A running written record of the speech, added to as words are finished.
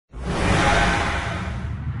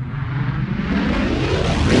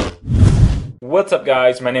What's up,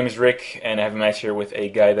 guys? My name is Rick, and I have a match here with a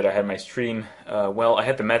guy that I had my stream. Well, I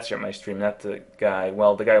had the match at my stream, not the guy.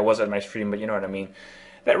 Well, the guy was at my stream, but you know what I mean.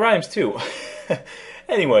 That rhymes too.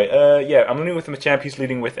 Anyway, yeah, I'm new with the Machamp. He's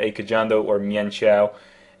leading with a Kajando or Mian Xiao,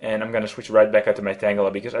 and I'm gonna switch right back out to my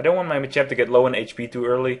Tangela because I don't want my Machamp to get low in HP too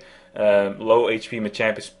early. Low HP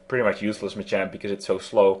Machamp is pretty much useless Machamp because it's so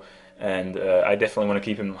slow, and I definitely want to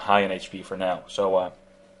keep him high in HP for now. So.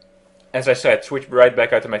 As I said, switch right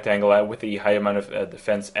back out to my Tangela. With the high amount of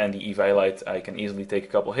defense and the Eviolite, I can easily take a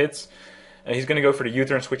couple hits. He's going to go for the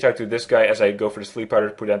U-turn, switch out to this guy as I go for the Sleep Powder,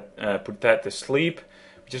 put that to sleep,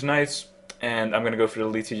 which is nice. And I'm going to go for the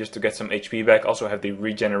Leech Seed just to get some HP back. Also have the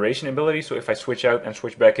regeneration ability, so if I switch out and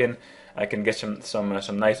switch back in, I can get some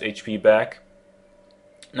nice HP back.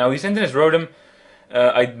 Now he's into his Rotom.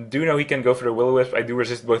 I do know he can go for the Will-O-Wisp. I do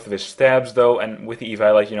resist both of his stabs though, and with the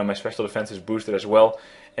Eviolite, you know, my special defense is boosted as well.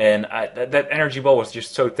 And that Energy Ball was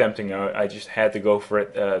just so tempting. I just had to go for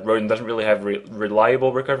it. Rotom doesn't really have a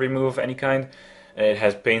reliable recovery move of any kind. It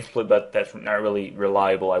has Pain Split, but that's not really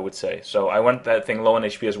reliable, I would say. So I want that thing low on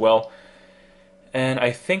HP as well. And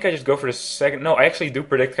I think I just go for the second. No, I actually do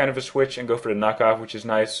predict kind of a switch and go for the knockoff, which is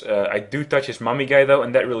nice. I do touch his Mummy guy though,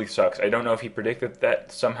 and that really sucks. I don't know if he predicted that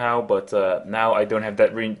somehow, but now I don't have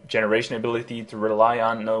that regeneration ability to rely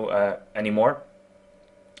on anymore,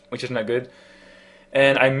 which is not good.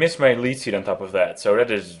 And I missed my Leech Seed on top of that, so that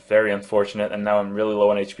is very unfortunate, and now I'm really low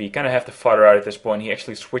on HP. Kind of have to fodder out at this point. He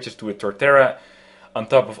actually switches to a Torterra on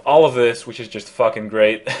top of all of this, which is just fucking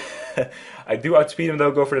great. I do outspeed him though,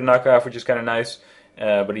 go for the knockoff, which is kind of nice,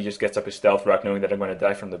 but he just gets up his Stealth Rock knowing that I'm going to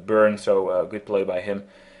die from the burn, so good play by him.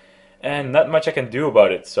 And not much I can do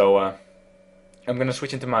about it, so I'm going to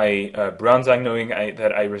switch into my Bronzang knowing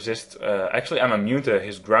that I resist, actually I'm immune to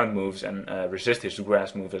his ground moves and resist his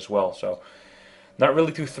grass move as well, so not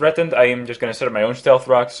really too threatened. I am just going to set up my own Stealth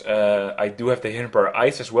Rocks. I do have the Hidden Power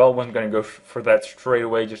Ice as well. Wasn't going to go for that straight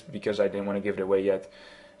away just because I didn't want to give it away yet.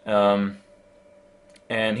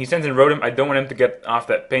 And he sends in Rotom. I don't want him to get off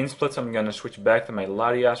that Pain Split, so I'm going to switch back to my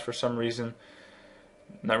Latias for some reason.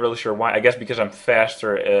 Not really sure why. I guess because I'm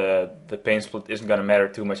faster, the Pain Split isn't going to matter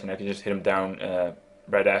too much and I can just hit him down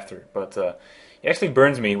right after. But he actually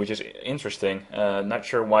burns me, which is interesting. Not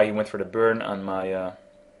sure why he went for the burn on my...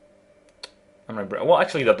 well,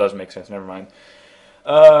 actually, that does make sense. Never mind.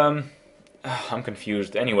 I'm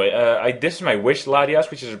confused. Anyway, this is my Wish Latias,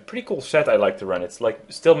 which is a pretty cool set I like to run. It's like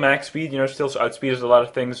still max speed, you know, still outspeeds a lot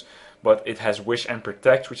of things, but it has Wish and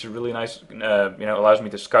Protect, which is really nice. You know, allows me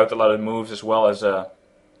to scout a lot of moves as well as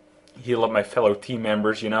heal up my fellow team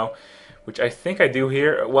members, you know, which I think I do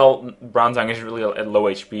here. Well, Bronzang isn't really at low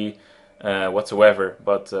HP whatsoever,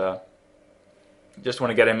 but just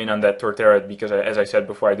want to get him in on that Torterra because, as I said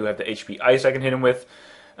before, I do have the HP Ice I can hit him with.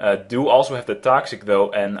 Do also have the Toxic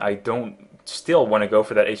though, and I don't still want to go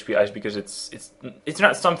for that HP Ice because it's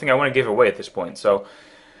not something I want to give away at this point. So,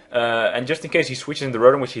 and just in case he switches into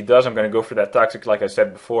Rotom, which he does, I'm going to go for that Toxic, like I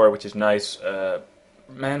said before, which is nice.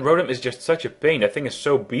 Man, Rotom is just such a pain. That thing is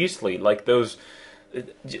so beastly. Like those,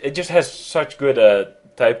 it just has such good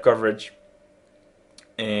type coverage.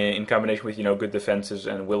 In combination with, you know, good defenses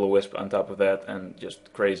and Will-O-Wisp on top of that, and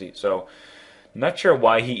just crazy. So, not sure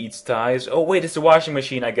why he eats ties. Oh wait, it's the washing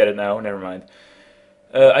machine. I get it now. Never mind.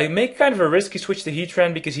 I make kind of a risky switch to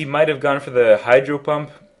Heatran because he might have gone for the Hydro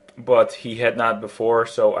Pump, but he had not before,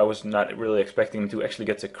 so I was not really expecting him to actually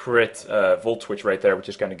get the crit Volt Switch right there, which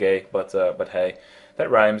is kind of gay. But hey,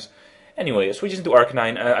 that rhymes. Anyway, switches into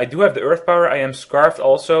Arcanine. I do have the Earth Power. I am Scarfed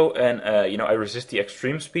also, and you know, I resist the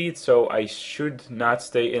Extreme Speed, so I should not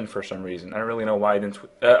stay in for some reason. I don't really know why I didn't.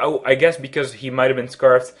 Oh, I guess because he might have been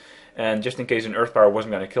Scarfed, and just in case an Earth Power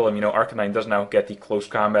wasn't going to kill him, you know, Arcanine does now get the Close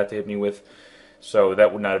Combat to hit me with, so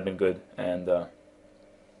that would not have been good. And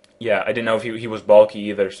yeah, I didn't know if he was bulky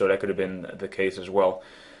either, so that could have been the case as well.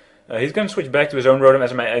 He's going to switch back to his own Rotom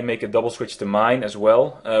as I make a double switch to mine as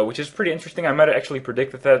well, which is pretty interesting. I might have actually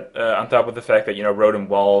predicted that on top of the fact that, you know, Rotom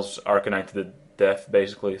walls Arcanine to the death,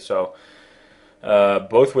 basically. So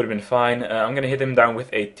both would have been fine. I'm going to hit him down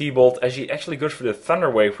with a T-Bolt as he actually goes for the Thunder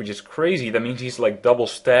Wave, which is crazy. That means he's like double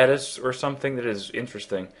status or something. That is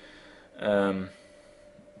interesting. Yeah,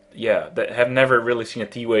 have never really seen a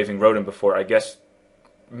T-Waving Rotom before. I guess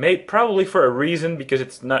probably for a reason, because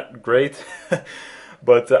it's not great.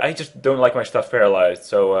 But I just don't like my stuff paralyzed,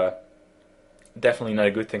 so definitely not a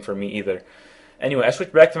good thing for me either. Anyway, I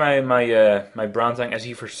switched back to my Bronzang as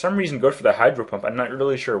he for some reason goes for the Hydro Pump. I'm not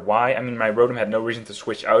really sure why. I mean, my Rotom had no reason to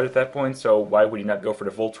switch out at that point, so why would he not go for the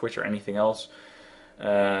Volt Switch or anything else?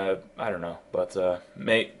 I don't know, but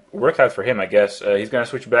may work out for him, I guess. He's going to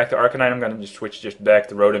switch back to Arcanine. I'm going to just switch back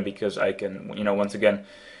to Rotom because I can, you know, once again,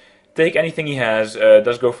 take anything he has.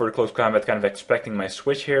 Does go for the close combat, kind of expecting my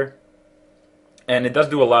switch here. And it does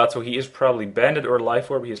do a lot, so he is probably banded or life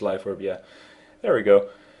orb. He is life orb, yeah. There we go.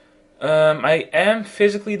 I am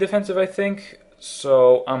physically defensive, I think.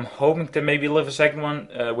 So I'm hoping to maybe live a second one.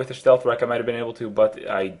 With the stealth rack I might have been able to, but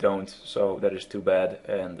I don't. So that is too bad.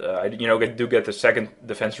 And I do get the second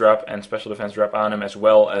defense drop and special defense drop on him, as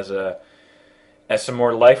well as some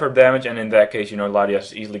more life orb damage. And in that case, Latias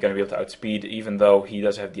is easily going to be able to outspeed, even though he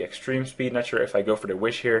does have the extreme speed. Not sure if I go for the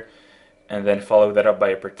wish here and then follow that up by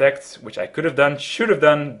a protect, which I could have done, should have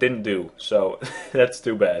done, didn't do. So that's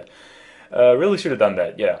too bad. Really should have done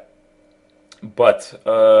that, yeah. But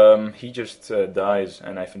he just dies,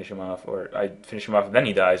 and I finish him off, or I finish him off, and then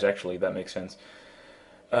he dies. Actually, that makes sense.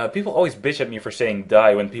 People always bitch at me for saying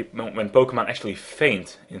die when Pokemon actually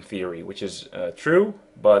faint, in theory, which is true.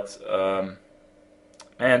 But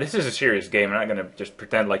man, this is a serious game. I'm not gonna just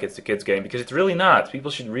pretend like it's a kid's game, because it's really not.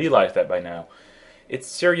 People should realize that by now. It's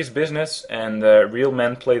serious business, and real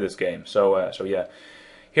men play this game. So yeah.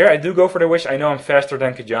 Here I do go for the wish. I know I'm faster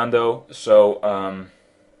than Kajando, so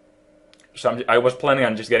I was planning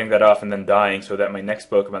on just getting that off and then dying, so that my next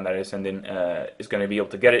Pokemon that I send in is going to be able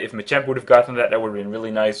to get it. If Machamp would have gotten that, that would have been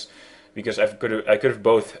really nice, because I could have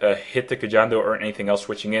both hit the Kajando or anything else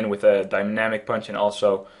switching in with a Dynamic Punch, and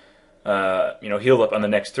also healed up on the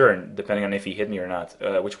next turn, depending on if he hit me or not,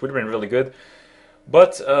 which would have been really good.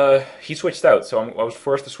 But he switched out, so I was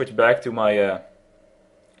forced to switch back to my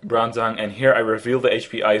Bronzong, and here I reveal the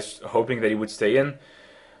HP Ice, hoping that he would stay in.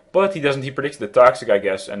 But he doesn't. He predicts the Toxic, I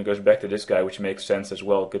guess, and goes back to this guy, which makes sense as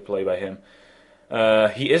well. Good play by him.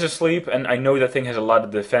 He is asleep, and I know that thing has a lot of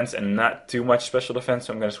defense and not too much special defense,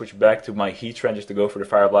 so I'm going to switch back to my Heatran just to go for the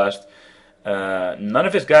Fire Blast. None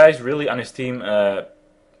of his guys really on his team are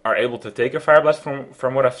able to take a Fire Blast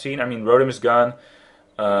from what I've seen. I mean, Rotom is gone.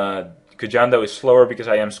 Kajando is slower because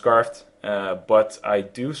I am Scarfed, but I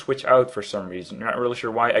do switch out for some reason. Not really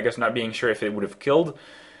sure why. I guess not being sure if it would have killed.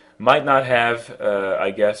 Might not have,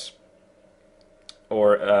 I guess,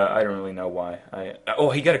 or I don't really know why.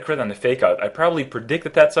 Oh, he got a crit on the Fake Out. I probably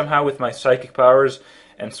predicted that somehow with my psychic powers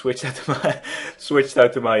and switched out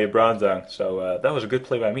to my Bronzong. So that was a good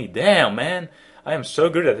play by me. Damn, man, I am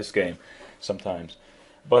so good at this game sometimes.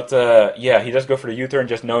 But yeah, he does go for the U-turn,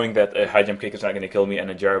 just knowing that a high jump kick is not going to kill me,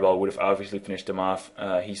 and a Gyro Ball would have obviously finished him off.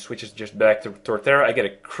 He switches just back to Torterra. I get a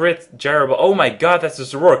crit Gyro Ball. Oh my god, that's a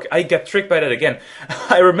Zoroark. I got tricked by that again.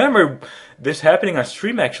 I remember this happening on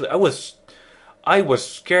stream, actually. I was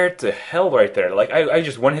scared to hell right there. Like, I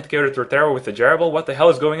just one-hit KO'd Torterra with the Gyro Ball. What the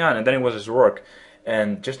hell is going on? And then it was a Zoroark.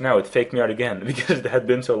 And just now it faked me out again, because it had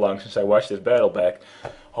been so long since I watched this battle back.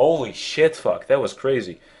 Holy shit, fuck. That was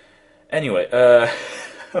crazy. Anyway,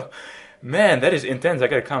 man, that is intense. I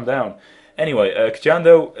gotta calm down. Anyway,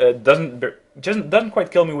 Kajando doesn't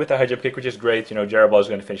quite kill me with the high jump kick, which is great. Gyro Ball is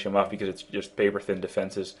going to finish him off because it's just paper thin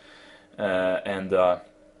defenses. And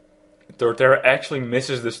Torterra actually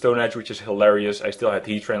misses the Stone Edge, which is hilarious. I still had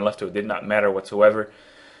Heatran left, so it did not matter whatsoever.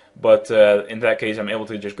 But in that case, I'm able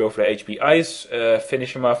to just go for the HP Ice,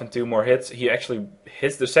 finish him off in 2 more hits. He actually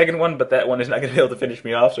hits the second one, but that one is not going to be able to finish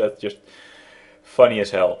me off, so that's just funny as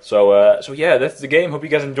hell. So yeah, that's the game. Hope you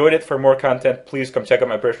guys enjoyed it. For more content, please come check out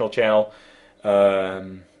my personal channel.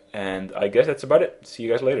 And I guess that's about it. See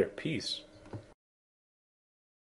you guys later. Peace.